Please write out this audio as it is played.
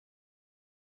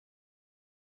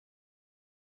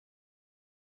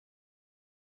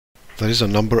There is a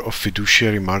number of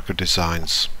fiduciary marker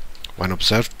designs. When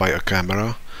observed by a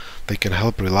camera, they can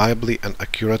help reliably and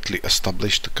accurately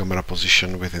establish the camera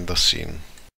position within the scene.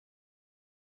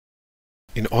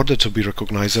 In order to be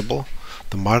recognizable,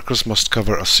 the markers must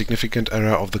cover a significant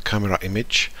area of the camera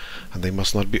image, and they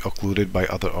must not be occluded by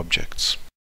other objects.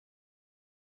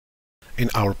 In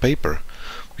our paper,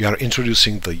 we are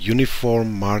introducing the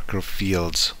uniform marker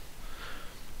fields.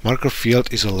 Marker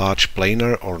field is a large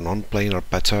planar or non-planar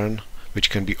pattern which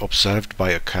can be observed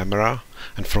by a camera,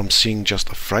 and from seeing just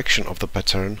a fraction of the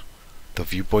pattern, the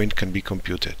viewpoint can be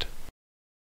computed.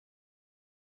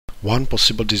 One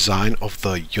possible design of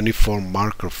the uniform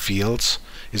marker fields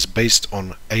is based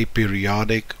on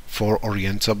aperiodic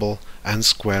 4-orientable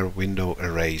n-square window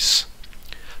arrays.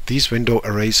 These window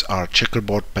arrays are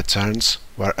checkerboard patterns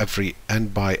where every n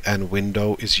by n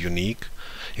window is unique,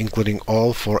 including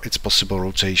all for its possible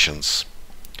rotations.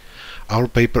 Our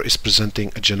paper is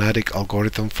presenting a genetic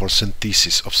algorithm for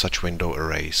synthesis of such window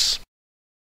arrays.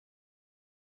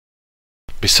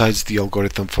 Besides the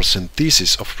algorithm for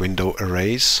synthesis of window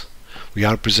arrays, we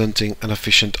are presenting an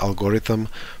efficient algorithm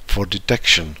for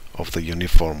detection of the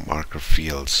uniform marker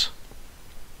fields.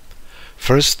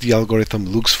 First, the algorithm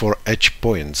looks for edge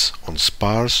points on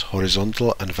sparse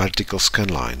horizontal and vertical scan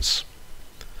lines.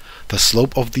 The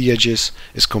slope of the edges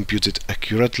is computed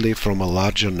accurately from a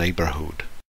larger neighborhood.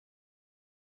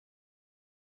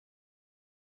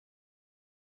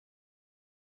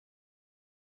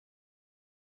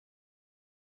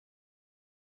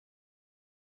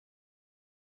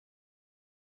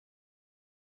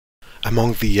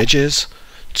 Among the edges,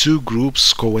 two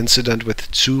groups coincident with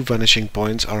two vanishing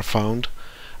points are found,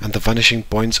 and the vanishing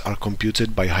points are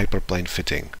computed by hyperplane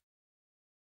fitting.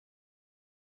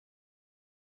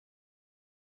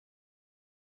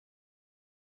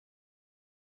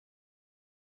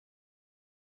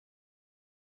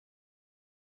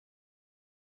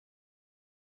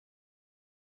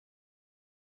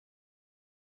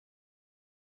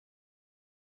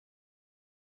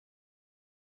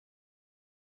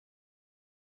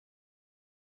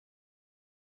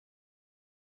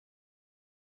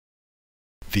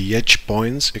 The edge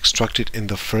points extracted in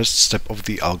the first step of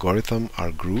the algorithm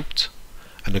are grouped,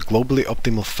 and a globally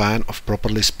optimal fan of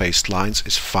properly spaced lines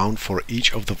is found for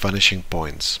each of the vanishing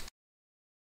points.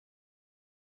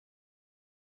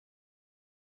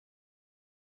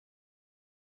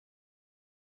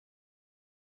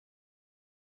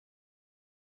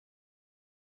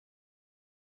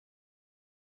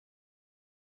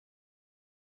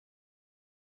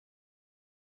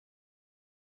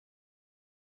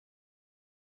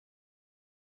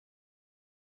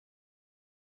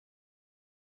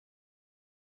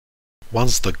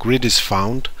 Once the grid is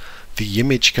found, the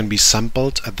image can be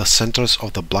sampled at the centers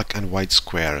of the black and white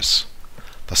squares.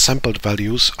 The sampled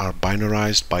values are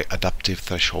binarized by adaptive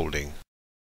thresholding.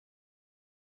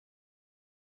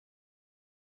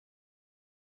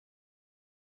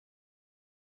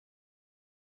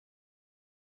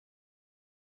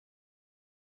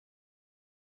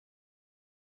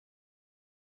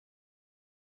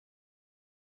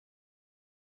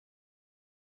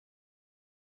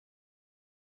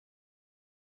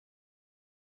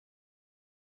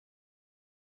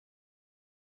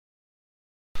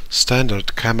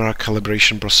 Standard camera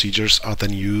calibration procedures are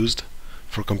then used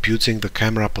for computing the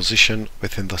camera position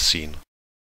within the scene.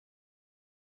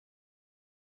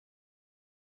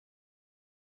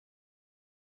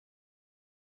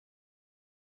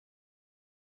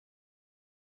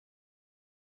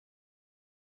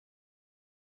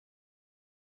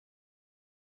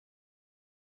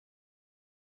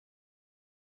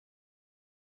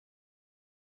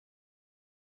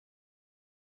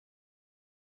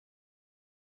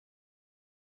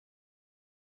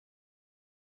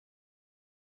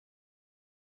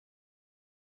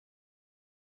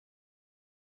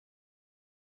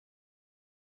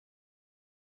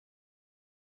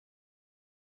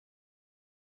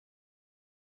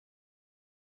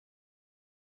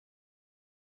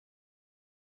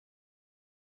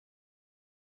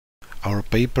 Our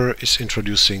paper is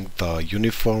introducing the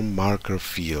uniform marker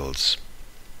fields.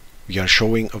 We are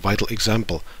showing a vital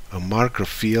example, a marker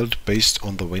field based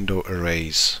on the window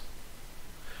arrays.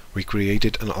 We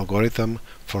created an algorithm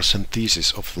for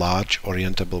synthesis of large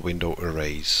orientable window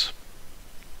arrays.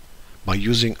 By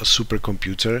using a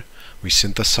supercomputer, we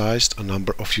synthesized a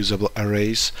number of usable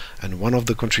arrays, and one of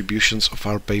the contributions of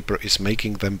our paper is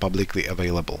making them publicly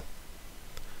available.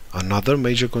 Another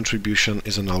major contribution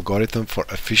is an algorithm for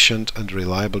efficient and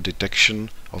reliable detection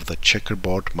of the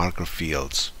checkerboard marker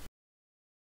fields.